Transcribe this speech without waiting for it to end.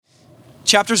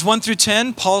Chapters 1 through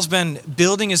 10, Paul's been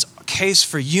building his case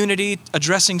for unity,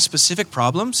 addressing specific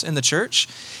problems in the church.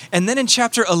 And then in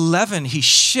chapter 11, he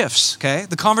shifts, okay?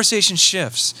 The conversation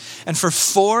shifts. And for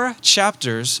 4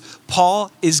 chapters, Paul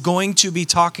is going to be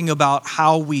talking about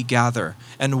how we gather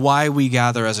and why we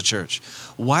gather as a church.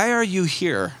 Why are you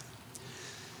here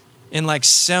in like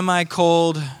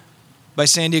semi-cold, by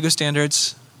San Diego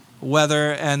standards,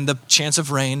 weather and the chance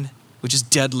of rain, which is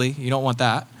deadly? You don't want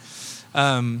that.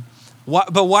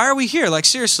 But why are we here? Like,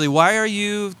 seriously, why are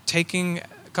you taking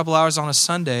a couple hours on a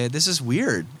Sunday? This is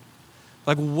weird.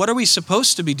 Like, what are we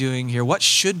supposed to be doing here? What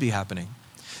should be happening?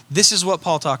 This is what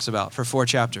Paul talks about for 4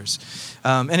 chapters.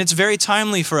 And it's very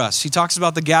timely for us. He talks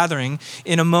about the gathering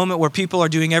in a moment where people are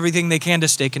doing everything they can to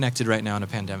stay connected right now in a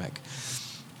pandemic.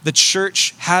 The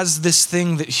church has this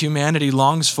thing that humanity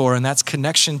longs for, and that's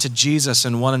connection to Jesus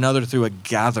and one another through a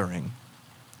gathering.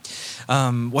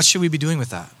 What should we be doing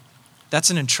with that? That's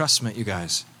an entrustment, you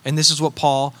guys. And this is what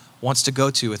Paul wants to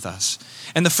go to with us.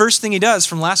 And the first thing he does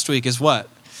from last week is what?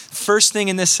 First thing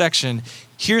in this section,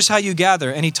 here's how you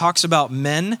gather. And he talks about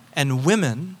men and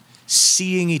women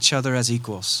seeing each other as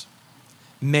equals.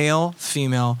 Male,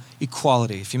 female,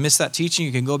 equality. If you missed that teaching,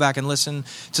 you can go back and listen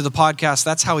to the podcast.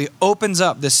 That's how he opens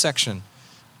up this section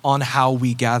on how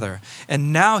we gather.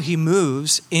 And now he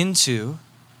moves into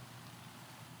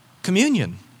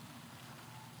communion.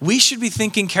 We should be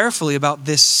thinking carefully about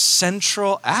this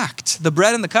central act, the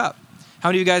bread and the cup. How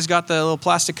many of you guys got the little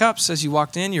plastic cups as you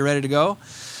walked in? You're ready to go?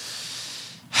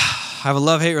 I have a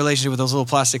love-hate relationship with those little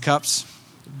plastic cups.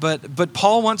 But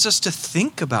Paul wants us to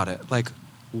think about it. Like,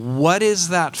 what is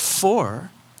that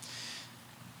for?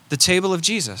 The table of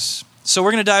Jesus. So we're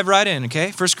going to dive right in,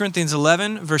 okay? 1 Corinthians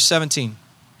 11, verse 17.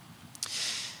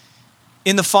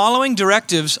 In the following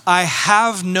directives, I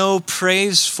have no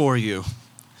praise for you.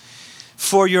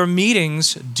 For your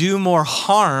meetings do more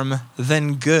harm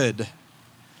than good.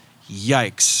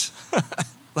 Yikes.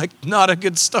 Like, not a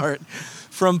good start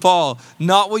from Paul.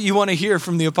 Not what you want to hear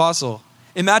from the apostle.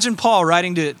 Imagine Paul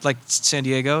writing to like San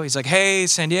Diego. He's like, hey,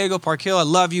 San Diego, Park Hill, I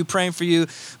love you, praying for you.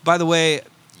 By the way,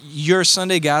 your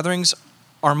Sunday gatherings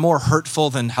are more hurtful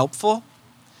than helpful.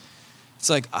 It's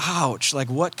like, ouch,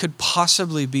 like what could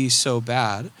possibly be so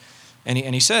bad? And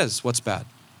he says, what's bad?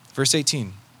 Verse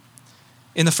 18.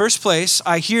 In the first place,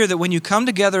 I hear that when you come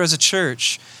together as a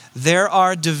church, there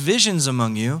are divisions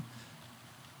among you,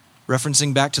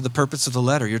 referencing back to the purpose of the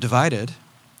letter. You're divided.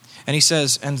 And he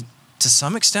says, and to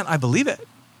some extent, I believe it.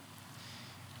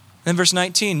 Then verse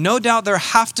 19, no doubt there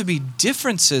have to be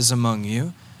differences among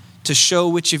you to show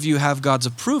which of you have God's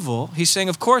approval. He's saying,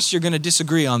 of course, you're going to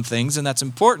disagree on things, and that's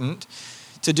important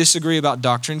to disagree about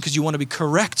doctrine because you want to be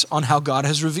correct on how God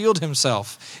has revealed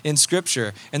himself in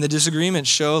Scripture. And the disagreements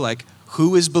show like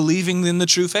who is believing in the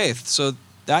true faith. So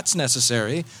that's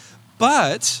necessary.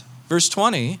 But verse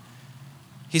 20,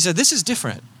 he said, this is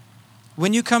different.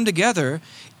 When you come together,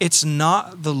 it's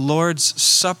not the Lord's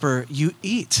Supper you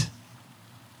eat.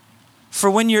 For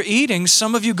when you're eating,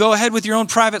 some of you go ahead with your own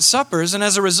private suppers, and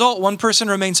as a result, one person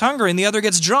remains hungry and the other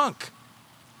gets drunk.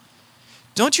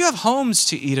 Don't you have homes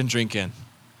to eat and drink in?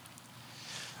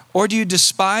 Or do you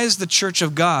despise the church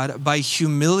of God by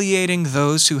humiliating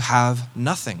those who have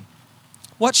nothing?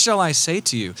 What shall I say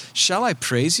to you? Shall I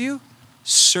praise you?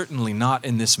 Certainly not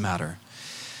in this matter.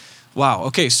 Wow,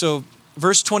 okay, so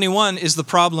verse 21 is the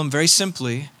problem very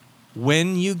simply.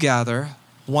 When you gather,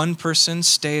 one person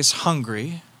stays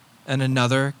hungry and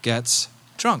another gets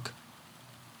drunk.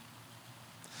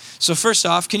 So first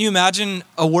off, can you imagine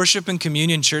a worship and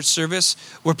communion church service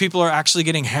where people are actually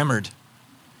getting hammered?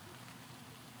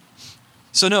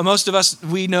 So no, most of us,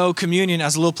 we know communion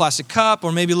as a little plastic cup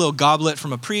or maybe a little goblet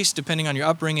from a priest, depending on your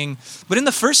upbringing. But in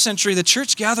the first century, the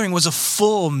church gathering was a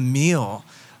full meal.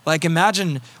 Like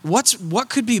imagine, what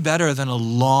could be better than a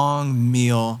long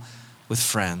meal with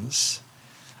friends?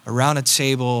 Around a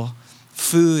table,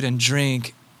 food and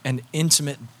drink, and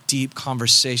intimate, deep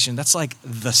conversation. That's like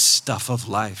the stuff of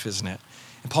life, isn't it?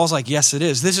 And Paul's like, yes, it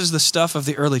is. This is the stuff of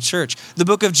the early church. The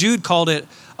book of Jude called it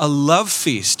a love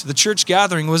feast. The church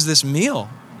gathering was this meal.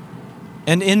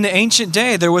 And in the ancient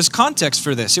day, there was context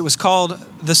for this. It was called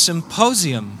the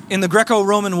symposium. In the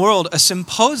Greco-Roman world, a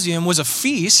symposium was a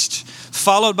feast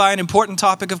followed by an important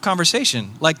topic of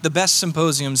conversation. Like the best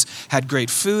symposiums had great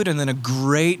food and then a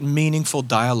great meaningful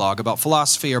dialogue about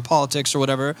philosophy or politics or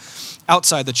whatever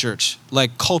outside the church,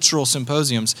 like cultural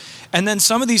symposiums. And then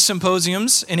some of these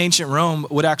symposiums in ancient Rome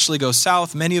would actually go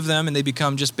south, many of them, and they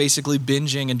become just basically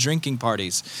binging and drinking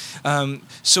parties.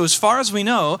 So as far as we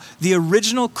know, the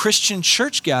original Christian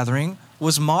church gathering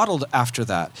was modeled after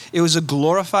that. It was a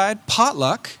glorified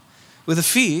potluck with a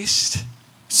feast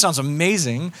Sounds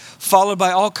amazing, followed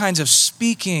by all kinds of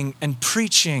speaking and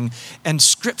preaching and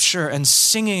scripture and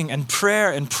singing and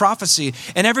prayer and prophecy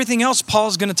and everything else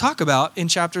Paul's going to talk about in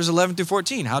chapters 11 through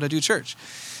 14, how to do church.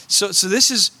 So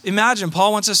this is, imagine,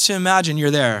 Paul wants us to imagine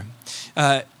you're there.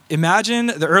 Imagine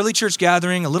the early church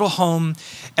gathering, a little home,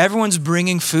 everyone's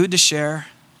bringing food to share,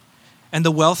 and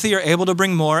the wealthy are able to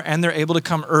bring more, and they're able to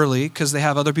come early because they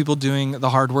have other people doing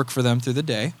the hard work for them through the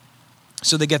day.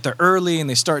 So they get there early and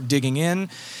they start digging in.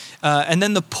 And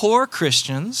then the poor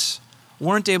Christians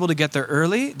weren't able to get there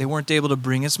early. They weren't able to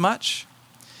bring as much.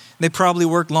 They probably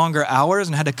worked longer hours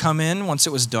and had to come in once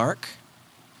it was dark.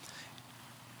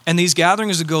 And these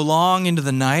gatherings would go long into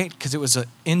the night because it was an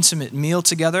intimate meal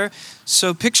together.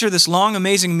 So picture this long,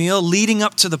 amazing meal leading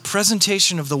up to the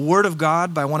presentation of the Word of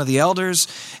God by one of the elders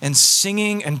and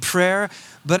singing and prayer.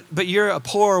 But you're a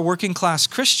poor working class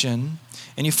Christian,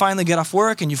 and you finally get off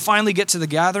work and you finally get to the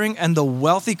gathering, and the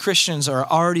wealthy Christians are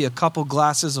already a couple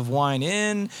glasses of wine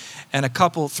in and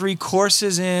 3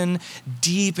 courses in,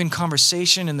 deep in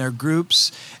conversation in their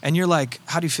groups. And you're like,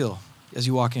 how do you feel as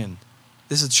you walk in?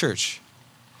 This is church.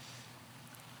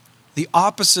 The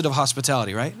opposite of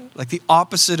hospitality, right? Like the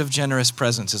opposite of generous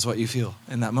presence is what you feel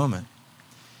in that moment.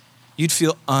 You'd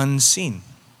feel unseen,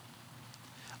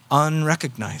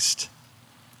 unrecognized.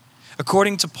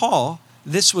 According to Paul,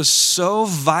 this was so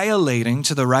violating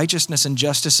to the righteousness and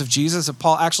justice of Jesus that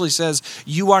Paul actually says,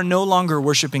 you are no longer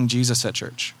worshiping Jesus at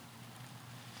church.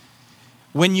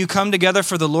 When you come together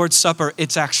for the Lord's Supper,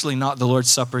 it's actually not the Lord's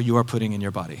Supper you are putting in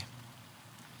your body.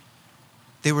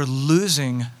 They were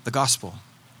losing the gospel,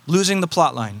 losing the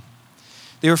plot line.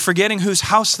 They were forgetting whose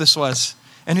house this was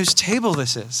and whose table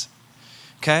this is.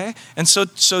 Okay? And so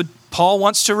Paul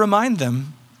wants to remind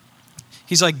them.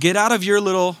 He's like, get out of your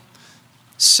little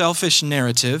selfish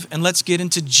narrative and let's get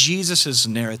into Jesus's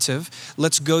narrative.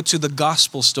 Let's go to the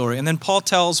gospel story. And then Paul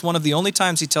tells one of the only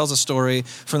times he tells a story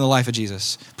from the life of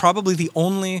Jesus. Probably the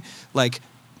only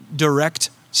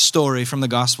direct story from the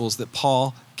Gospels that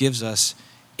Paul gives us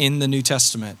in the New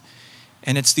Testament.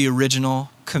 And it's the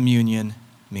original communion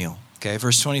meal. Okay,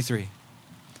 verse 23.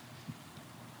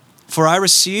 For I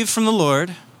received from the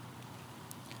Lord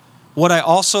what I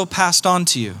also passed on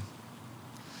to you.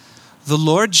 The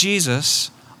Lord Jesus,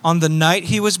 on the night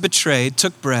he was betrayed,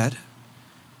 took bread,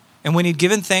 and when he'd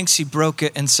given thanks, he broke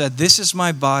it and said, this is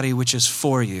my body, which is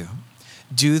for you.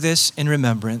 Do this in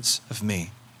remembrance of me.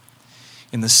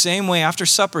 In the same way, after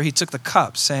supper, he took the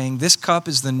cup, saying, this cup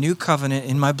is the new covenant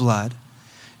in my blood.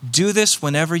 Do this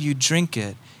whenever you drink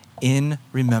it in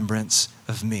remembrance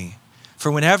of me.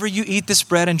 For whenever you eat this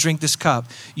bread and drink this cup,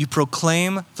 you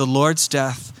proclaim the Lord's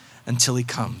death until he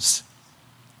comes.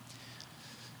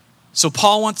 So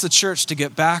Paul wants the church to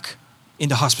get back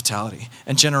into hospitality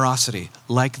and generosity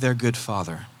like their good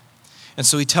father. And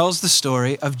so he tells the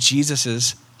story of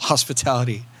Jesus's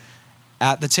hospitality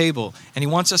at the table. And he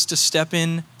wants us to step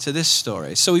into this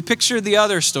story. So we picture the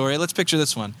other story. Let's picture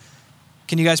this one.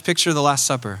 Can you guys picture the Last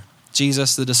Supper?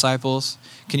 Jesus, the disciples.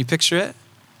 Can you picture it?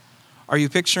 Are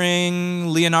Picturing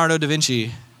Leonardo da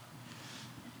Vinci?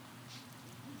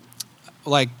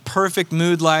 Like perfect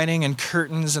mood lighting and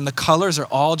curtains, and the colors are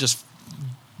all just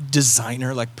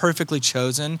designer, like perfectly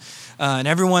chosen. And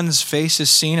everyone's face is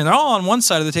seen, and they're all on one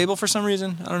side of the table for some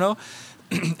reason. I don't know.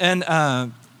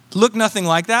 And looked nothing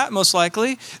like that, most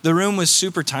likely. The room was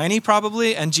super tiny,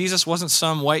 probably, and Jesus wasn't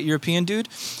some white European dude.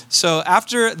 So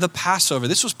after the Passover,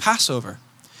 this was Passover,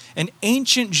 an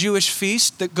ancient Jewish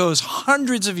feast that goes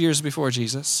hundreds of years before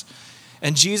Jesus.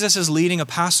 And Jesus is leading a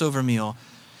Passover meal.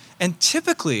 And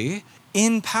typically,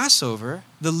 in Passover,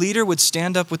 the leader would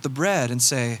stand up with the bread and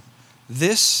say,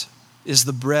 this is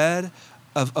the bread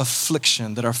of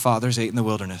affliction that our fathers ate in the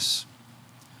wilderness.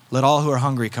 Let all who are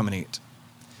hungry come and eat.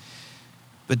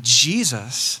 But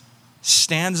Jesus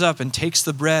stands up and takes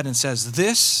the bread and says,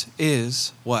 this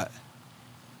is what?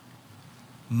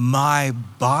 My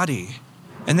body.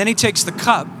 And then he takes the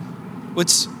cup,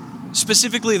 which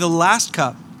specifically the last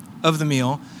cup of the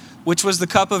meal, which was the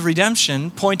cup of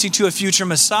redemption, pointing to a future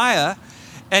Messiah.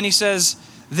 And he says,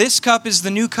 this cup is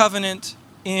the new covenant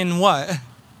in what?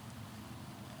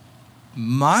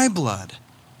 My blood.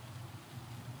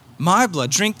 My blood.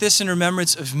 Drink this in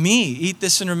remembrance of me. Eat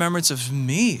this in remembrance of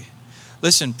me.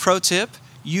 Listen, pro tip,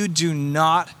 you do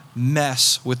not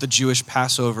mess with the Jewish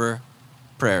Passover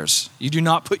prayers. You do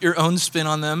not put your own spin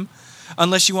on them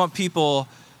unless you want people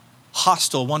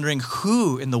hostile, wondering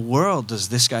who in the world does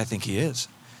this guy think he is?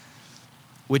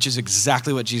 Which is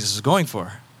exactly what Jesus is going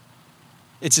for.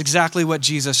 It's exactly what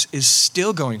Jesus is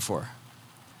still going for.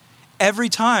 Every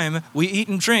time we eat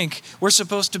and drink, we're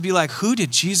supposed to be like, who did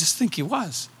Jesus think he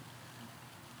was?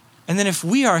 And then if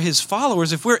we are his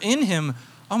followers, if we're in him,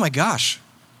 oh my gosh,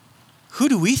 who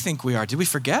do we think we are? Did we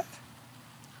forget?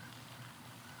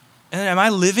 And am I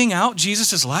living out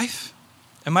Jesus' life?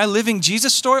 Am I living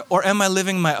Jesus' story, or am I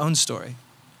living my own story?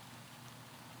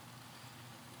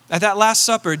 At that Last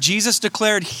Supper, Jesus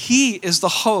declared he is the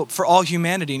hope for all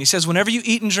humanity. And he says, whenever you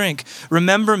eat and drink,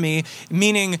 remember me,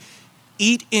 meaning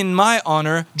eat in my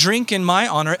honor, drink in my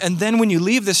honor, and then when you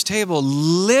leave this table,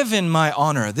 live in my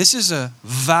honor. This is a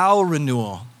vow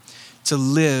renewal to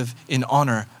live in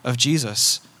honor of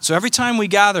Jesus. So every time we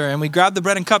gather and we grab the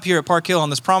bread and cup here at Park Hill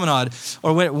on this promenade,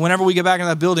 or whenever we get back in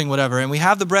that building, whatever, and we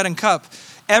have the bread and cup,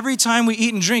 every time we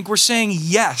eat and drink, we're saying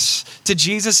yes to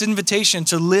Jesus' invitation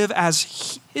to live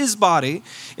as his body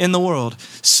in the world,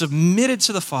 submitted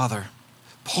to the Father,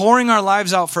 pouring our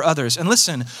lives out for others. And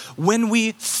listen, when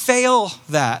we fail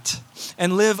that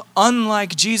and live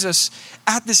unlike Jesus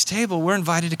at this table, we're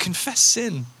invited to confess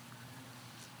sin.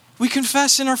 We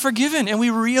confess and are forgiven, and we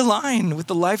realign with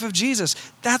the life of Jesus.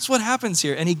 That's what happens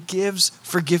here. And he gives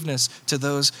forgiveness to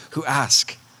those who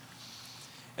ask.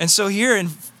 And so here in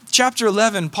chapter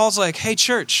 11, Paul's like, hey,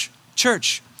 church,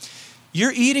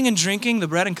 you're eating and drinking the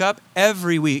bread and cup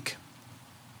every week,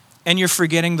 and you're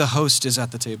forgetting the host is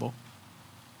at the table.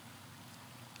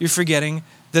 You're forgetting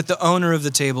that the owner of the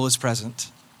table is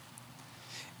present.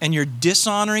 And you're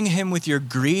dishonoring him with your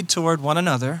greed toward one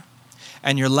another,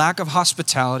 and your lack of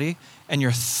hospitality, and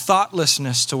your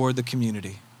thoughtlessness toward the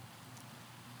community,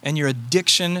 and your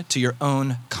addiction to your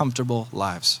own comfortable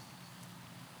lives.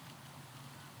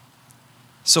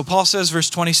 So Paul says, verse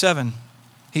 27,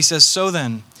 he says, so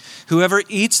then, whoever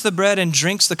eats the bread and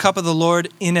drinks the cup of the Lord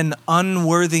in an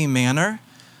unworthy manner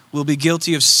will be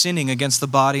guilty of sinning against the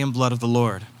body and blood of the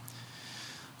Lord.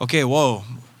 Okay, whoa.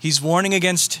 He's warning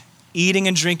against eating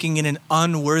and drinking in an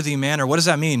unworthy manner. What does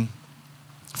that mean?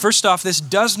 First off, this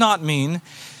does not mean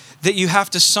that you have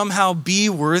to somehow be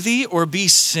worthy or be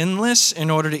sinless in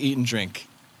order to eat and drink.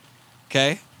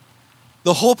 Okay?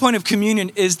 The whole point of communion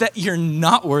is that you're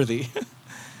not worthy.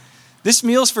 This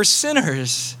meal's for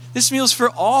sinners. This meal's for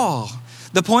all.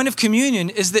 The point of communion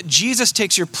is that Jesus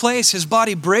takes your place. His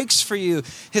body breaks for you.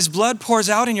 His blood pours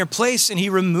out in your place, and he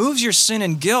removes your sin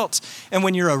and guilt. And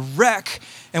when you're a wreck,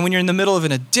 and when you're in the middle of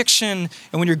an addiction,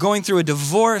 and when you're going through a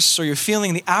divorce, or you're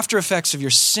feeling the after effects of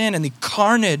your sin and the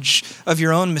carnage of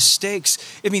your own mistakes,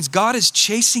 it means God is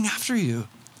chasing after you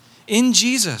in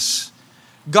Jesus.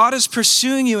 God is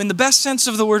pursuing you in the best sense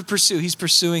of the word pursue. He's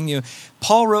pursuing you.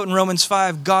 Paul wrote in Romans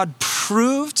 5, God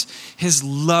proved his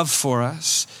love for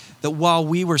us, that while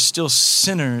we were still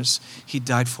sinners, he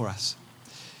died for us.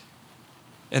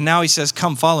 And now he says,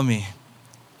 come follow me.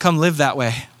 Come live that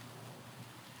way.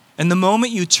 And the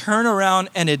moment you turn around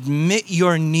and admit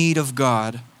your need of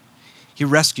God, he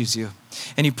rescues you.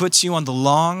 And he puts you on the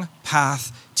long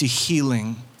path to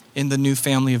healing in the new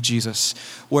family of Jesus,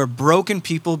 where broken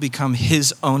people become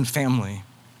his own family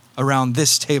around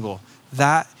this table.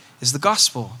 That is the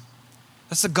gospel.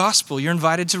 That's the gospel you're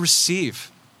invited to receive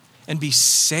and be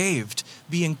saved,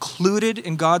 be included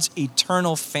in God's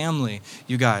eternal family,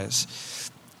 you guys.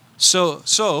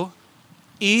 So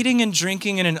eating and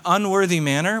drinking in an unworthy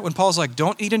manner, when Paul's like,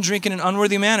 don't eat and drink in an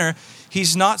unworthy manner,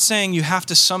 he's not saying you have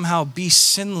to somehow be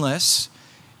sinless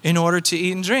in order to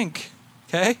eat and drink,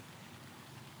 okay?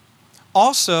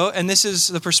 Also, and this is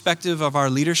the perspective of our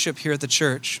leadership here at the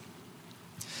church,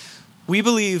 we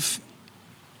believe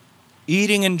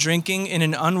eating and drinking in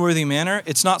an unworthy manner,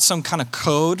 it's not some kind of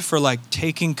code for like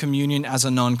taking communion as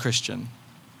a non-Christian.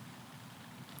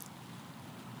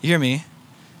 You hear me?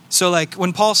 So like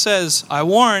when Paul says, I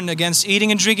warn against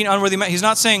eating and drinking in unworthy manner, he's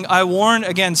not saying, I warn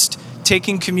against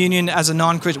taking communion as a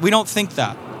non-Christian. We don't think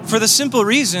that. For the simple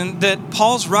reason that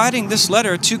Paul's writing this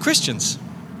letter to Christians.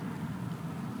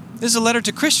 This is a letter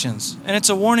to Christians, and it's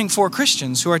a warning for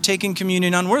Christians who are taking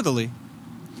communion unworthily.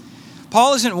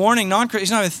 Paul isn't warning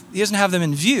non-Christians, he doesn't have them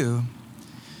in view.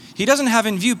 He doesn't have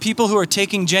in view people who are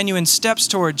taking genuine steps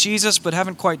toward Jesus but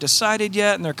haven't quite decided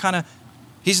yet, and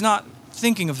he's not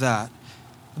thinking of that.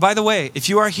 By the way, if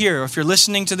you are here, or if you're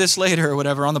listening to this later or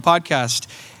whatever on the podcast,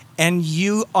 and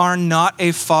you are not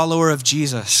a follower of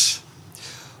Jesus,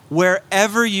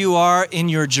 wherever you are in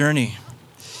your journey,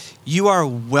 you are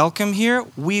welcome here.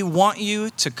 We want you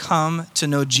to come to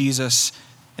know Jesus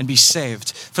and be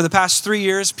saved. For the past 3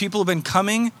 years, people have been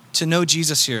coming to know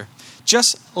Jesus here.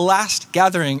 Just last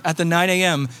gathering at the 9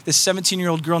 a.m., this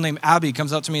 17-year-old girl named Abby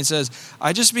comes up to me and says,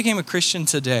 I just became a Christian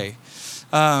today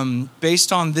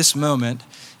based on this moment.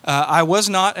 I was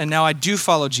not, and now I do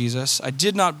follow Jesus. I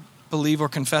did not believe or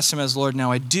confess him as Lord,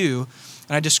 now I do.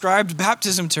 And I described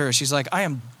baptism to her. She's like, I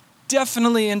am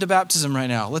definitely into baptism right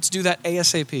now. Let's do that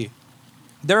ASAP.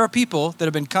 There are people that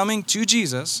have been coming to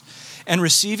Jesus and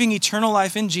receiving eternal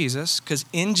life in Jesus, because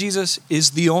in Jesus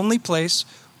is the only place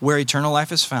where eternal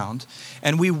life is found.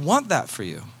 And we want that for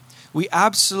you. We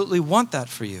absolutely want that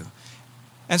for you.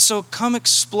 And so come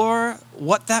explore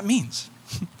what that means.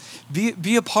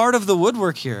 Be a part of the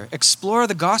woodwork here. Explore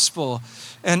the gospel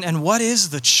and what is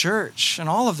the church and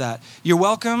all of that. You're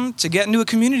welcome to get into a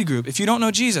community group. If you don't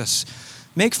know Jesus,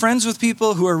 make friends with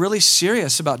people who are really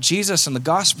serious about Jesus and the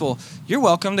gospel. You're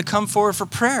welcome to come forward for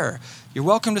prayer. You're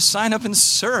welcome to sign up and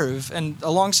serve, and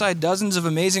alongside dozens of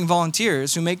amazing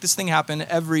volunteers who make this thing happen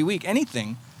every week.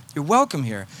 Anything, you're welcome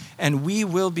here. And we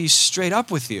will be straight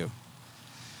up with you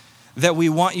that we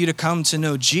want you to come to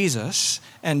know Jesus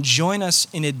and join us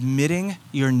in admitting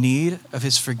your need of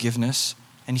his forgiveness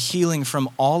and healing from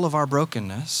all of our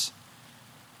brokenness.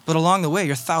 But along the way,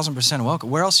 you're 1,000% welcome.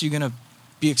 Where else are you going to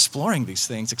be exploring these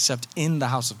things except in the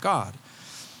house of God?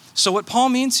 So what Paul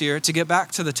means here, to get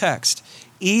back to the text,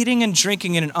 eating and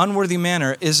drinking in an unworthy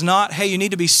manner is not, hey, you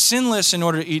need to be sinless in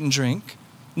order to eat and drink.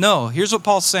 No, here's what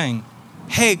Paul's saying.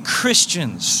 Hey,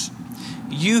 Christians,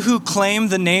 you who claim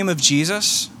the name of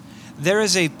Jesus, there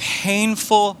is a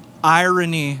painful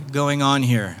irony going on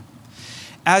here.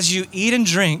 As you eat and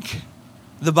drink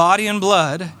the body and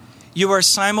blood, you are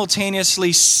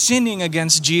simultaneously sinning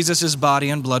against Jesus' body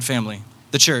and blood family,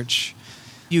 the church.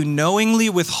 You knowingly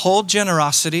withhold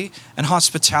generosity and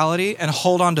hospitality and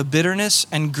hold on to bitterness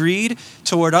and greed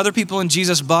toward other people in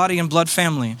Jesus' body and blood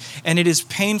family. And it is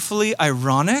painfully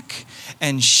ironic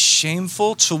and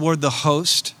shameful toward the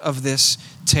host of this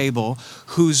table,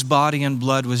 whose body and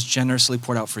blood was generously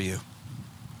poured out for you.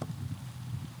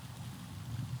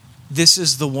 This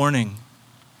is the warning.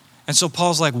 And so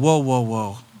Paul's like,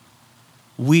 whoa.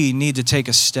 We need to take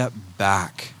a step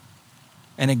back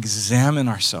and examine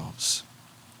ourselves.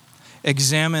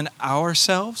 Examine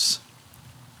ourselves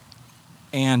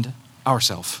and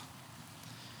ourself.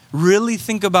 Really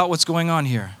think about what's going on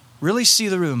here. Really see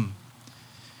the room.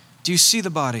 Do you see the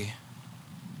body?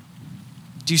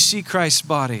 Do you see Christ's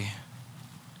body?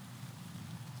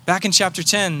 Back in chapter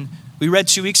 10, we read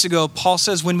 2 weeks ago, Paul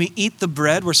says when we eat the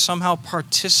bread, we're somehow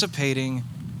participating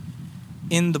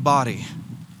in the body.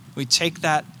 We take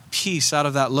that piece out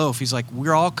of that loaf. He's like,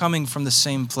 we're all coming from the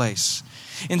same place.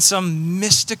 In some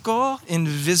mystical,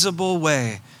 invisible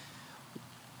way,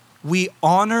 we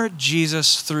honor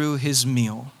Jesus through his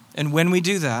meal. And when we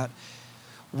do that,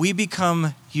 we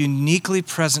become uniquely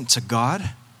present to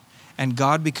God, and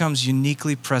God becomes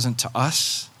uniquely present to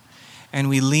us, and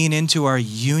we lean into our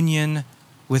union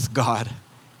with God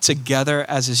together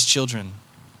as his children.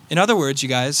 In other words, you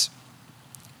guys,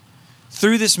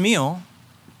 through this meal,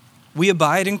 we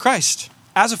abide in Christ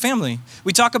as a family.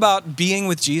 We talk about being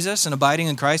with Jesus and abiding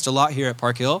in Christ a lot here at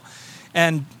Park Hill.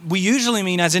 And we usually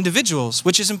mean as individuals,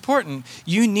 which is important.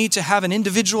 You need to have an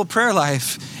individual prayer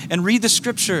life and read the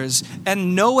scriptures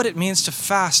and know what it means to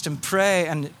fast and pray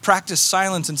and practice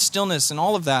silence and stillness and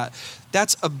all of that.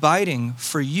 That's abiding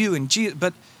for you and Jesus.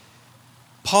 But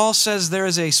Paul says there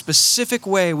is a specific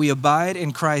way we abide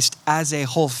in Christ as a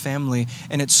whole family,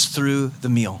 and it's through the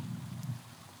meal.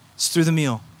 It's through the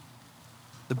meal.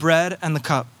 The bread and the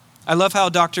cup. I love how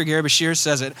Dr. Gary Bashir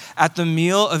says it. At the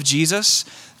meal of Jesus,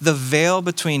 the veil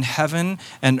between heaven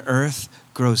and earth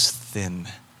grows thin.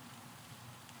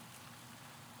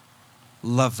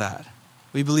 Love that.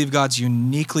 We believe God's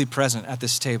uniquely present at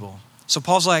this table. So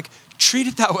Paul's like, treat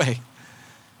it that way.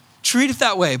 Treat it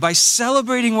that way by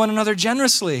celebrating one another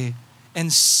generously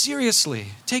and seriously.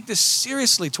 Take this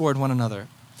seriously toward one another.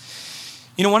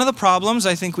 You know, one of the problems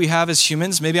I think we have as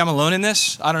humans, maybe I'm alone in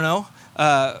this, I don't know,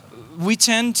 we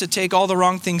tend to take all the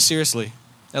wrong things seriously.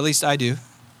 At least I do.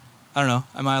 I don't know.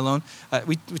 Am I alone?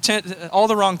 We tend, all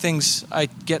the wrong things I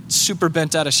get super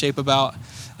bent out of shape about.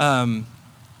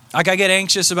 Like I get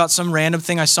anxious about some random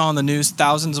thing I saw on the news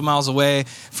thousands of miles away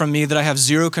from me that I have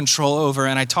zero control over,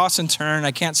 and I toss and turn,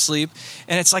 I can't sleep.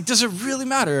 And it's like, does it really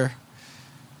matter?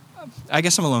 I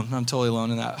guess I'm alone. I'm totally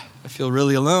alone in that. I feel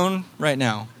really alone right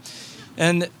now.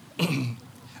 And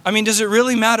I mean, does it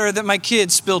really matter that my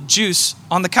kid spilled juice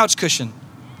on the couch cushion?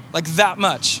 Like that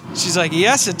much? She's like,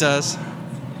 yes, it does.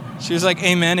 She was like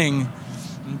amening.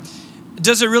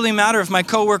 Does it really matter if my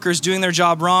coworker's doing their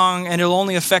job wrong and it'll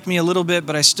only affect me a little bit,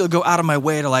 but I still go out of my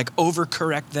way to like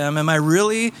overcorrect them? Am I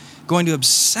really going to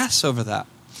obsess over that?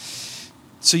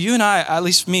 So you and I, at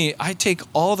least me, I take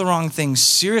all the wrong things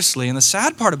seriously. And the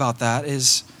sad part about that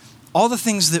is all the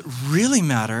things that really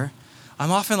matter, I'm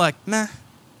often like, meh.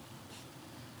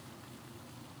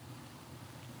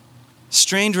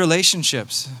 Strained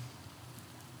relationships,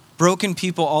 broken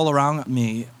people all around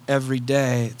me every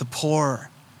day, the poor,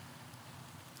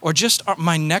 or just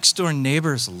my next door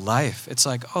neighbor's life. It's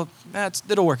like, oh,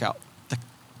 it'll work out.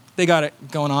 They got it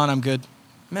going on, I'm good.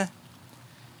 Meh.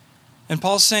 And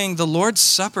Paul's saying the Lord's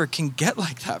Supper can get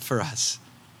like that for us.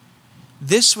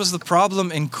 This was the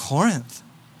problem in Corinth.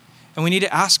 And we need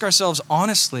to ask ourselves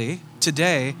honestly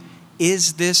today,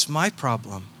 is this my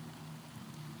problem?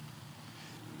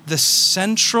 The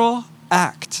central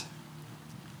act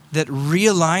that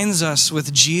realigns us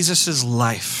with Jesus'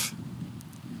 life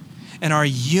and our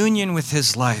union with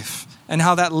his life and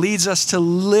how that leads us to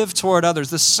live toward others,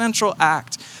 the central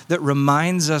act that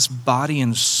reminds us body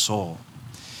and soul.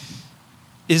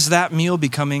 Is that meal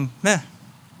becoming meh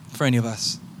for any of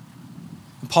us?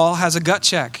 Paul has a gut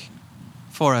check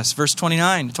for us. Verse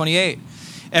 28.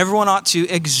 Everyone ought to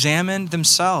examine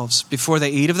themselves before they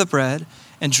eat of the bread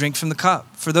and drink from the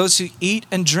cup. For those who eat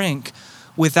and drink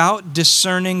without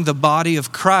discerning the body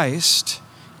of Christ,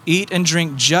 eat and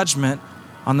drink judgment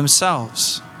on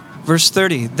themselves. Verse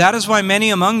 30, that is why many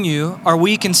among you are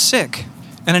weak and sick,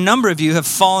 and a number of you have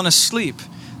fallen asleep.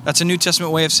 That's a New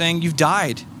Testament way of saying you've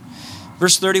died.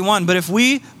 Verse 31, but if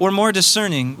we were more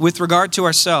discerning with regard to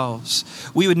ourselves,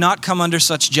 we would not come under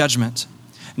such judgment.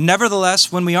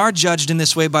 Nevertheless, when we are judged in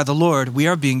this way by the Lord, we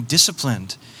are being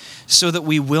disciplined so that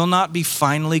we will not be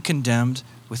finally condemned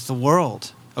with the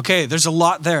world. Okay, there's a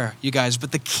lot there, you guys,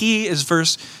 but the key is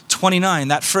verse 29,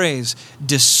 that phrase,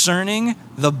 discerning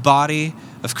the body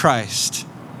of Christ.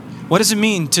 What does it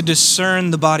mean to discern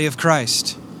the body of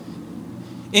Christ?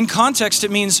 In context,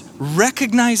 it means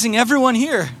recognizing everyone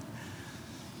here.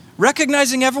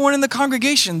 Recognizing everyone in the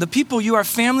congregation, the people you are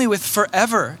family with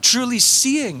forever, truly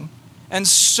seeing and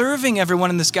serving everyone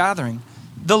in this gathering.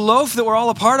 The loaf that we're all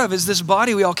a part of is this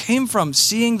body we all came from,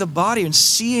 seeing the body and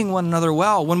seeing one another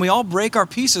well. When we all break our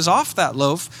pieces off that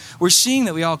loaf, we're seeing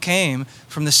that we all came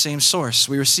from the same source.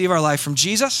 We receive our life from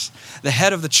Jesus, the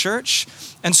head of the church,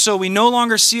 and so we no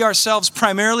longer see ourselves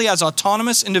primarily as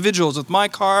autonomous individuals with my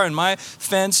car and my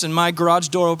fence and my garage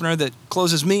door opener that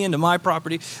closes me into my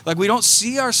property. Like, we don't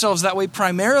see ourselves that way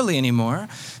primarily anymore.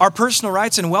 Our personal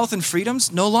rights and wealth and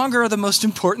freedoms no longer are the most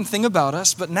important thing about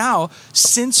us, but now,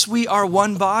 since we are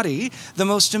one body, the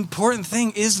most important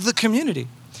thing is the community.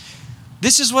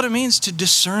 This is what it means to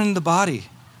discern the body.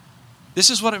 This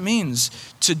is what it means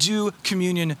to do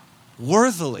communion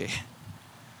worthily.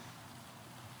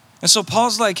 And so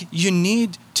Paul's like, you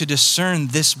need to discern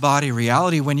this body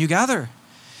reality when you gather.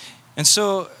 And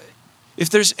so if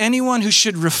there's anyone who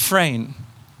should refrain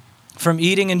from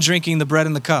eating and drinking the bread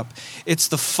and the cup, it's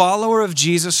the follower of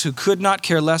Jesus who could not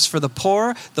care less for the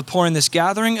poor in this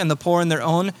gathering, and the poor in their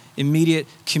own immediate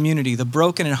community, the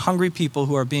broken and hungry people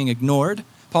who are being ignored.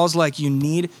 Paul's like, you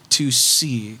need to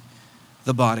see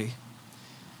the body.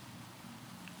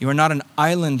 You are not an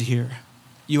island here.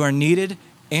 You are needed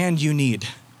and you need.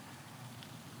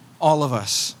 All of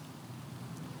us.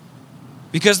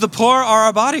 Because the poor are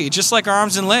our body, just like our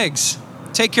arms and legs.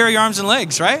 Take care of your arms and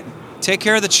legs, right? Take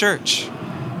care of the church.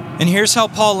 And here's how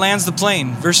Paul lands the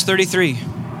plane. Verse 33.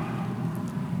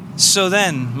 So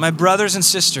then, my brothers and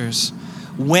sisters,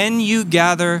 when you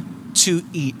gather to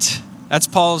eat, that's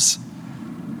Paul's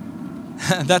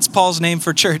name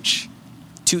for church,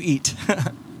 to eat.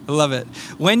 I love it.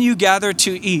 When you gather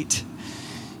to eat,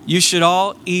 you should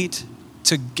all eat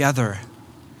together.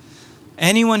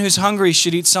 Anyone who's hungry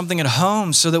should eat something at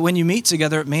home so that when you meet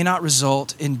together, it may not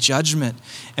result in judgment.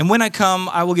 And when I come,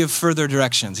 I will give further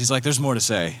directions. He's like, there's more to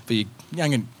say, but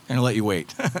I'm going to let you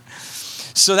wait.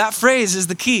 So that phrase is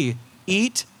the key.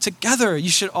 Eat together. You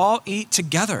should all eat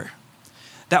together.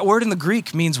 That word in the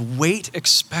Greek means wait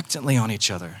expectantly on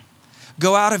each other.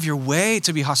 Go out of your way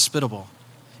to be hospitable.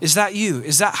 Is that you?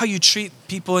 Is that how you treat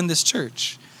people in this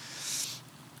church?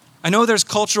 I know there's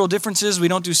cultural differences. We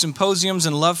don't do symposiums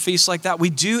and love feasts like that.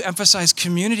 We do emphasize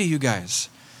community, you guys.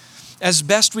 As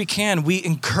best we can, we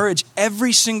encourage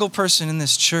every single person in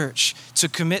this church to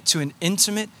commit to an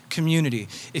intimate community.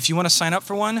 If you want to sign up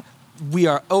for one, we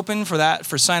are open for that,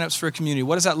 for signups for a community.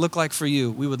 What does that look like for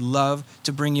you? We would love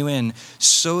to bring you in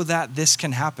so that this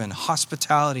can happen.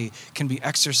 Hospitality can be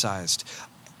exercised.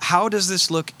 How does this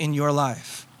look in your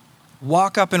life?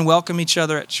 Walk up and welcome each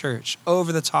other at church,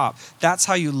 over the top. That's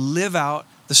how you live out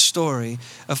the story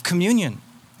of communion,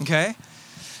 okay?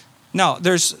 Now,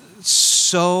 there's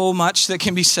so much that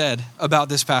can be said about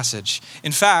this passage.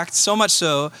 In fact, so much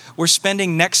so, we're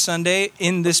spending next Sunday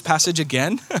in this passage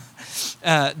again.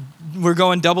 We're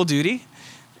going double duty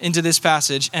into this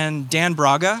passage. And Dan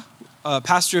Braga,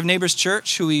 pastor of Neighbors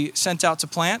Church, who we sent out to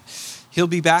plant, He'll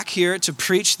be back here to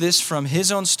preach this from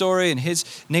his own story and his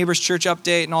neighbor's church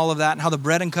update and all of that, and how the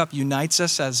bread and cup unites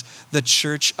us as the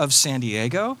Church of San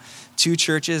Diego, 2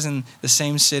 churches in the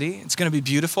same city. It's going to be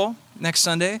beautiful next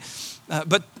Sunday.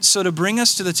 But so to bring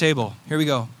us to the table, here we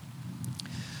go.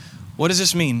 What does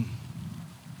this mean?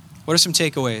 What are some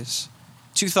takeaways?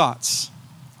 2 thoughts,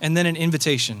 and then an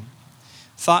invitation.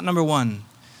 Thought number 1,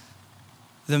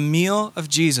 the meal of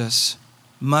Jesus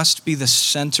must be the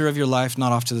center of your life,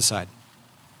 not off to the side.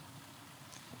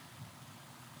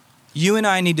 You and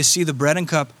I need to see the bread and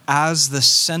cup as the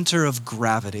center of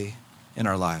gravity in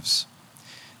our lives.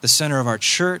 The center of our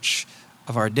church,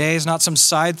 of our days, not some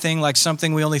side thing like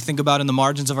something we only think about in the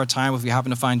margins of our time if we happen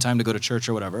to find time to go to church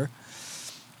or whatever.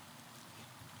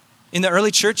 In the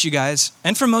early church, you guys,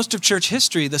 and for most of church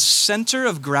history, the center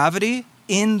of gravity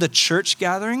in the church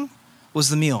gathering was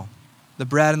the meal, the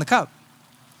bread and the cup.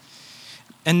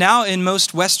 And now in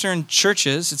most Western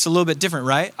churches, it's a little bit different,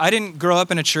 right? I didn't grow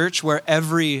up in a church where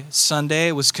every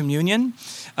Sunday was communion,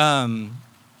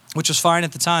 which was fine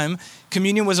at the time.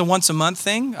 Communion was a once a month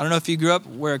thing. I don't know if you grew up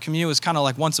where communion was kind of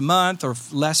like once a month or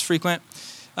less frequent.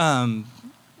 So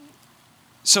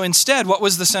instead, what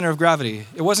was the center of gravity?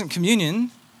 It wasn't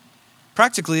communion.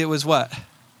 Practically, it was what?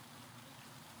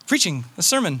 Preaching, a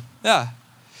sermon, yeah.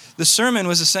 The sermon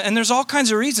was, and there's all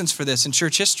kinds of reasons for this in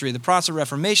church history. The Protestant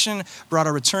Reformation brought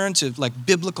a return to like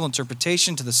biblical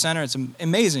interpretation to the center. It's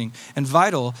amazing and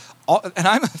vital. And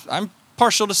I'm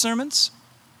partial to sermons.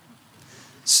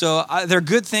 So they're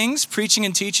good things. Preaching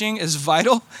and teaching is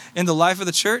vital in the life of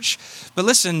the church. But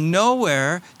listen,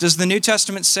 nowhere does the New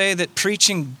Testament say that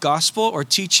preaching gospel or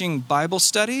teaching Bible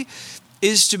study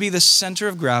is to be the center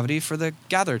of gravity for the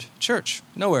gathered church.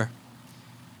 Nowhere.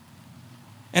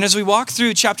 And as we walk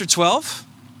through chapter 12,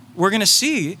 we're going to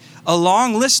see a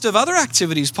long list of other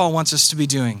activities Paul wants us to be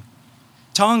doing.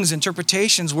 Tongues,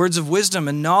 interpretations, words of wisdom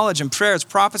and knowledge and prayers,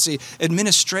 prophecy,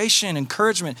 administration,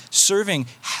 encouragement, serving,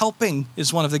 helping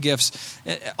is one of the gifts.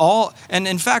 And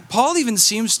in fact, Paul even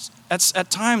seems at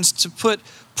times to put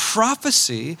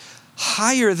prophecy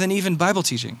higher than even Bible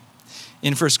teaching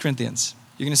in 1 Corinthians.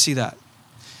 You're going to see that,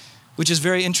 which is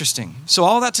very interesting. So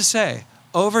all that to say,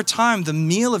 over time, the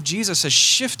meal of Jesus has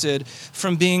shifted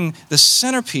from being the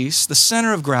centerpiece, the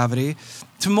center of gravity,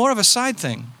 to more of a side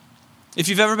thing. If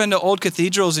you've ever been to old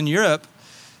cathedrals in Europe,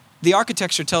 the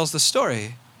architecture tells the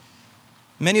story.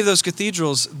 Many of those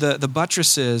cathedrals, the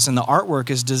buttresses and the artwork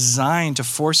is designed to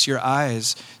force your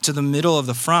eyes to the middle of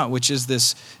the front, which is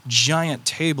this giant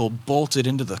table bolted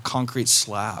into the concrete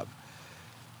slab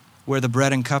where the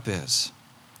bread and cup is.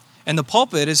 And the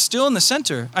pulpit is still in the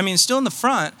center. Still in the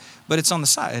front, but it's on the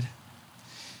side.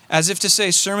 As if to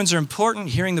say sermons are important,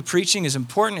 hearing the preaching is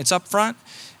important, it's up front.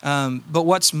 But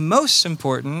what's most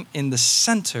important in the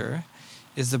center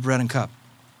is the bread and cup.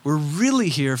 We're really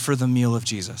here for the meal of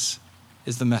Jesus,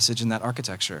 is the message in that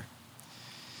architecture.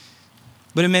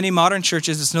 But in many modern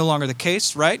churches, it's no longer the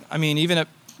case, right? Even at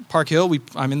Park Hill,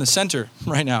 I'm in the center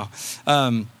right now.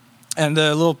 And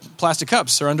the little plastic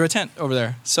cups are under a tent over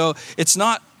there. So it's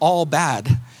not all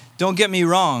bad. Don't get me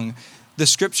wrong. The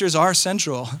scriptures are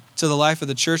central to the life of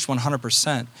the church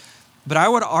 100%. But I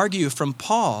would argue from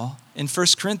Paul in 1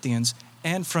 Corinthians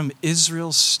and from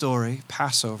Israel's story,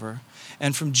 Passover,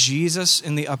 and from Jesus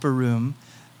in the upper room,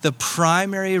 the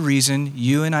primary reason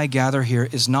you and I gather here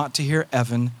is not to hear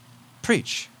Evan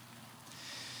preach,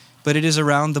 but it is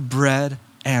around the bread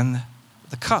and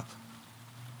the cup.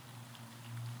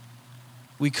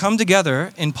 We come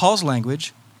together, in Paul's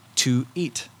language, to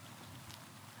eat.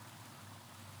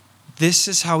 This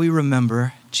is how we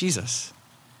remember Jesus.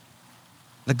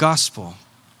 The gospel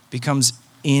becomes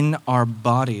in our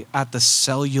body at the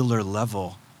cellular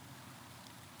level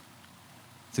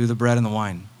through the bread and the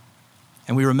wine.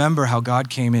 And we remember how God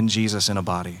came in Jesus in a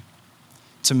body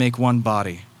to make one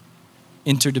body,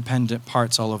 interdependent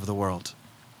parts all over the world.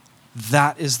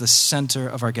 That is the center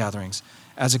of our gatherings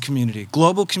as a community,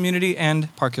 global community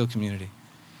and Park Hill community.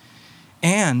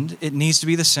 And it needs to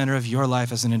be the center of your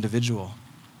life as an individual.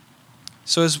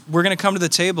 So as we're going to come to the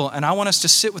table, and I want us to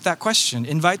sit with that question,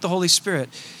 invite the Holy Spirit.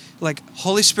 Like,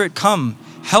 Holy Spirit, come,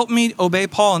 help me obey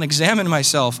Paul and examine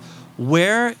myself.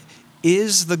 Where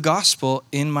is the gospel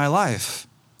in my life?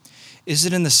 Is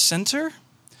it in the center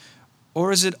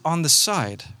or is it on the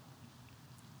side?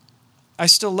 I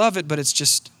still love it, but it's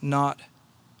just not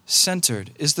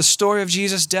centered. Is the story of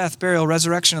Jesus' death, burial,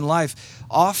 resurrection, and life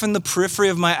often the periphery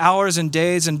of my hours and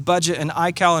days and budget and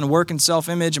iCal and work and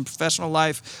self-image and professional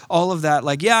life, all of that?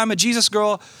 Like, yeah, I'm a Jesus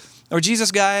girl or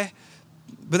Jesus guy,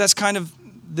 but that's kind of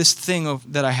this thing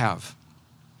that I have.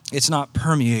 It's not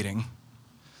permeating.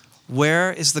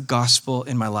 Where is the gospel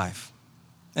in my life?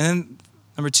 And then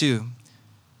number 2,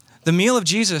 the meal of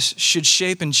Jesus should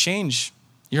shape and change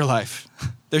your life.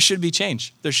 There should be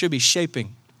change. There should be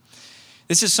shaping.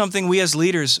 This is something we as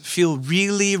leaders feel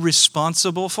really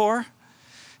responsible for.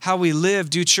 How we live,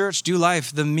 do church, do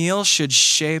life. The meal should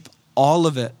shape all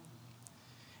of it.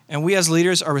 And we as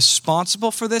leaders are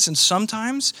responsible for this. And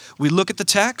sometimes we look at the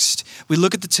text, we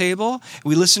look at the table,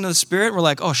 we listen to the Spirit, and we're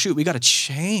like, oh shoot, we got to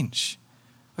change.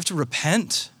 We have to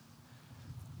repent.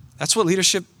 That's what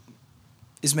leadership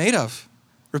is made of.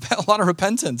 A lot of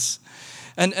repentance.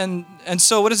 And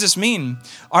so what does this mean?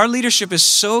 Our leadership is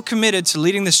so committed to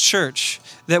leading this church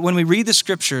that when we read the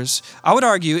scriptures, I would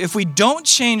argue if we don't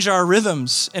change our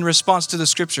rhythms in response to the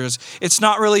scriptures, it's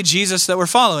not really Jesus that we're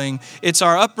following. It's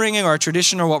our upbringing or our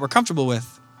tradition or what we're comfortable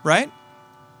with, right?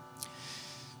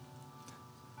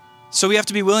 So we have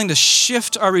to be willing to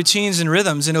shift our routines and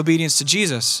rhythms in obedience to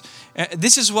Jesus.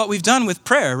 This is what we've done with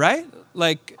prayer, right?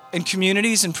 Like in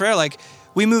communities and prayer, like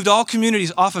we moved all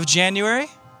communities off of January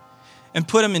and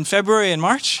put them in February and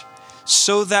March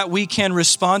so that we can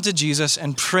respond to Jesus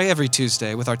and pray every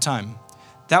Tuesday with our time.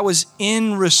 That was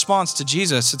in response to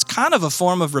Jesus. It's kind of a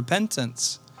form of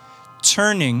repentance,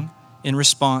 turning in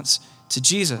response to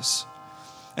Jesus.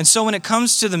 And so when it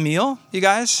comes to the meal, you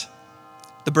guys,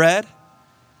 the bread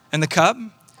and the cup,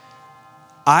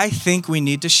 I think we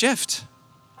need to shift.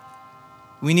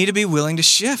 We need to be willing to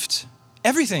shift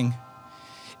everything.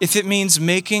 If it means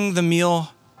making the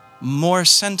meal more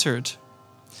centered.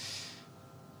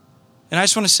 And I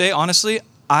just want to say, honestly,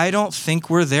 I don't think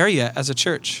we're there yet as a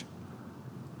church.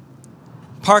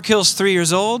 Park Hill's 3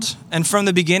 years old, and from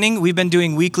the beginning, we've been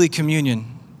doing weekly communion,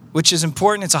 which is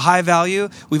important. It's a high value.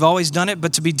 We've always done it,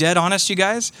 but to be dead honest, you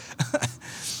guys,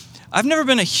 I've never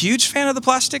been a huge fan of the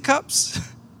plastic cups.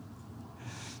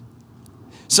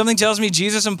 Something tells me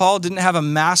Jesus and Paul didn't have a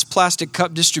mass plastic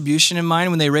cup distribution in mind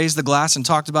when they raised the glass and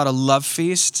talked about a love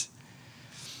feast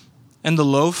and the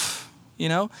loaf. You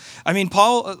know, I mean,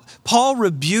 Paul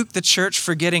rebuked the church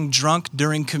for getting drunk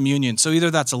during communion. So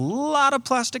either that's a lot of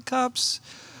plastic cups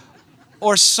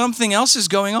or something else is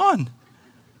going on.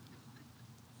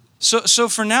 So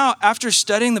for now, after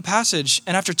studying the passage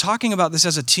and after talking about this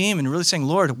as a team and really saying,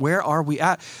 Lord, where are we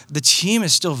at? The team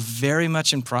is still very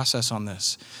much in process on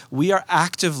this. We are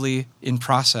actively in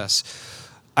process.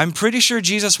 I'm pretty sure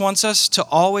Jesus wants us to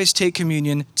always take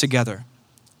communion together.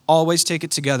 Always take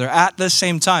it together at the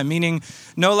same time, meaning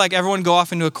no, like everyone go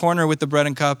off into a corner with the bread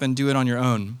and cup and do it on your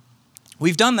own.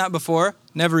 We've done that before,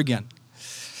 never again.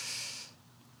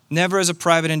 Never as a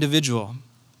private individual,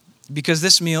 because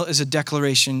this meal is a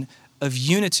declaration of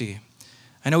unity.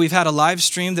 I know we've had a live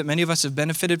stream that many of us have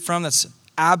benefited from. That's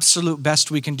absolute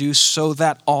best we can do so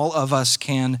that all of us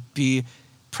can be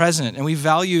present. And we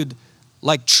valued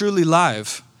like truly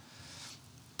live.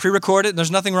 Pre-recorded,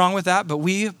 there's nothing wrong with that, but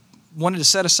we wanted to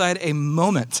set aside a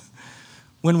moment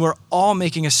when we're all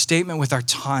making a statement with our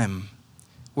time.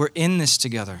 We're in this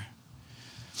together.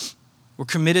 We're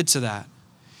committed to that.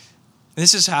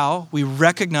 This is how we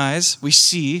recognize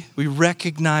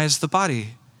the body.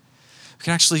 We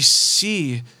can actually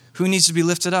see who needs to be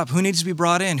lifted up, who needs to be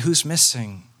brought in, who's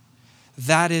missing.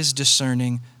 That is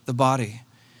discerning the body.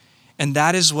 And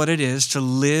that is what it is to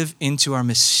live into our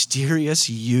mysterious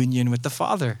union with the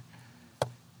Father.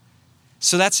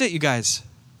 So that's it, you guys.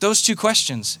 Those 2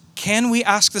 questions. Can we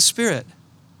ask the Spirit,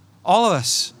 all of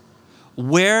us,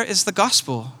 where is the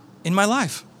gospel in my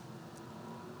life?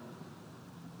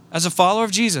 As a follower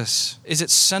of Jesus, is it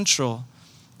central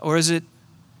or is it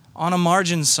on a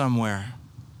margin somewhere?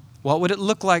 What would it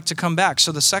look like to come back?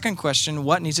 So the second question,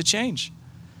 what needs to change?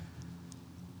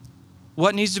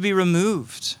 What needs to be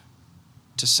removed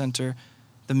to center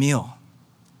the meal,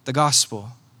 the gospel,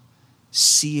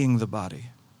 seeing the body?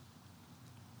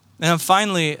 And then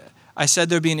finally, I said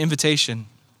there'd be an invitation.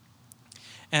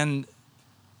 And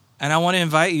I want to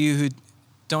invite you who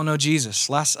don't know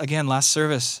Jesus. Last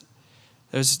service,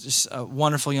 there's just a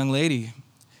wonderful young lady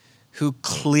who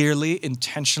clearly,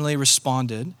 intentionally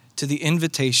responded to the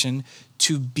invitation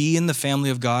to be in the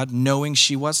family of God, knowing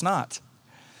she was not.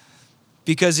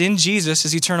 Because in Jesus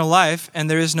is eternal life, and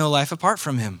there is no life apart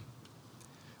from him.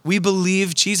 We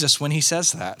believe Jesus when he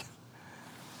says that.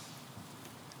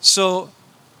 So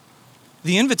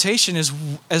the invitation is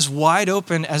as wide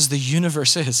open as the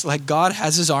universe is. Like God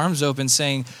has his arms open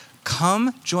saying,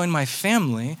 come join my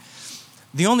family.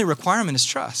 The only requirement is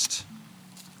trust.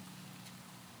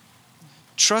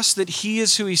 Trust that he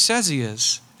is who he says he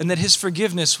is and that his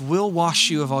forgiveness will wash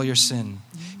you of all your sin.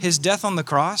 His death on the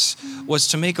cross was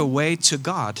to make a way to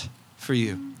God for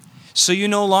you. So you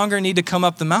no longer need to come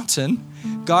up the mountain.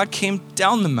 God came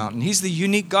down the mountain. He's the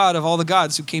unique God of all the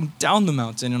gods who came down the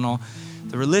mountain and all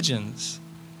the religions,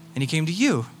 and he came to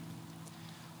you.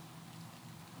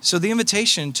 So the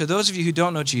invitation to those of you who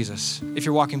don't know Jesus, if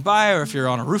you're walking by or if you're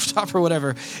on a rooftop or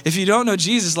whatever, if you don't know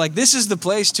Jesus, like this is the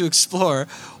place to explore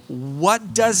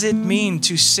what does it mean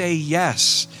to say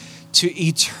yes to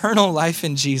eternal life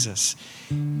in Jesus.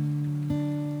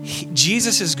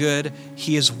 Jesus is good.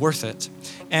 He is worth it.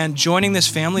 And joining this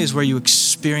family is where you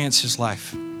experience his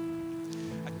life.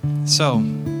 So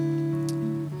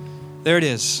there it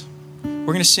is.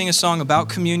 We're going to sing a song about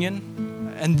communion.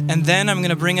 And then I'm going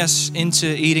to bring us into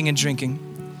eating and drinking.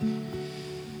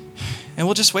 And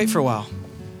we'll just wait for a while.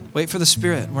 Wait for the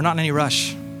Spirit. We're not in any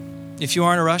rush. If you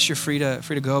are in a rush, you're free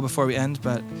to go before we end.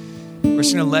 But we're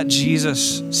just going to let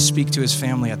Jesus speak to his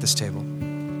family at this table.